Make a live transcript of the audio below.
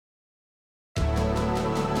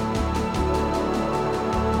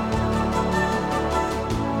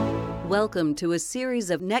Welcome to a series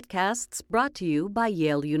of netcasts brought to you by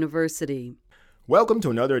Yale University. Welcome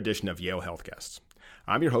to another edition of Yale Healthcasts.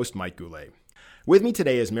 I'm your host, Mike Goulet. With me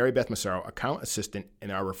today is MaryBeth Massaro, Account Assistant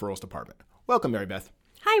in our Referrals Department. Welcome, MaryBeth.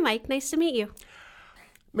 Hi, Mike. Nice to meet you.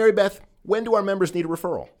 MaryBeth, when do our members need a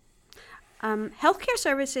referral? Healthcare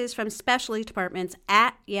services from specialty departments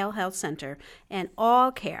at Yale Health Center and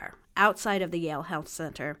all care outside of the Yale Health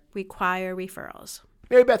Center require referrals.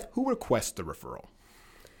 MaryBeth, who requests the referral?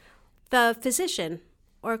 The physician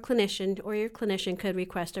or clinician or your clinician could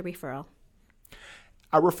request a referral.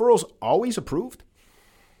 Are referrals always approved?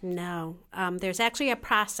 No. There's actually a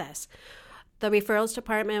process. The referrals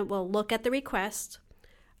department will look at the request,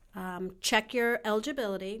 check your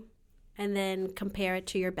eligibility, and then compare it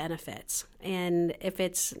to your benefits. And if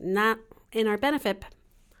it's not in our benefit,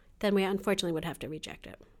 then we unfortunately would have to reject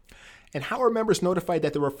it. And how are members notified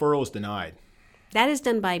that the referral is denied? That is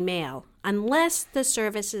done by mail, unless the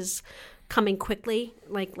service is coming quickly,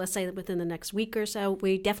 like let's say within the next week or so.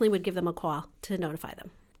 We definitely would give them a call to notify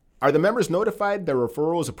them. Are the members notified their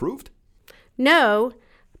referral is approved? No,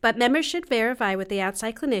 but members should verify with the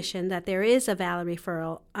outside clinician that there is a valid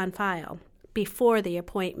referral on file before the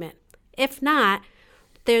appointment. If not,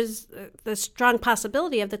 there's the strong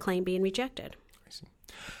possibility of the claim being rejected. I see.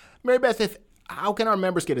 MaryBeth, how can our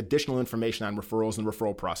members get additional information on referrals and the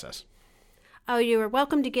referral process? Oh, you are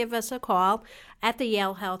welcome to give us a call at the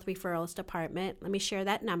Yale Health Referrals Department. Let me share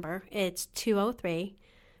that number. It's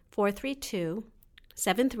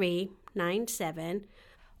 203-432-7397.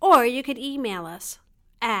 Or you could email us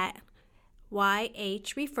at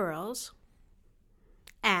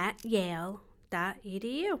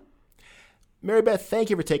yhreferrals@yale.edu. MaryBeth,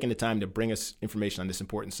 thank you for taking the time to bring us information on this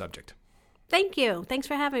important subject. Thank you. Thanks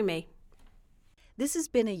for having me. This has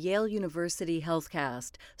been a Yale University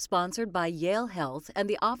Healthcast, sponsored by Yale Health and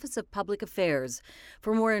the Office of Public Affairs.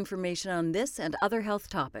 For more information on this and other health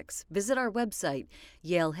topics, visit our website,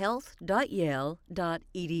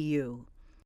 yalehealth.yale.edu.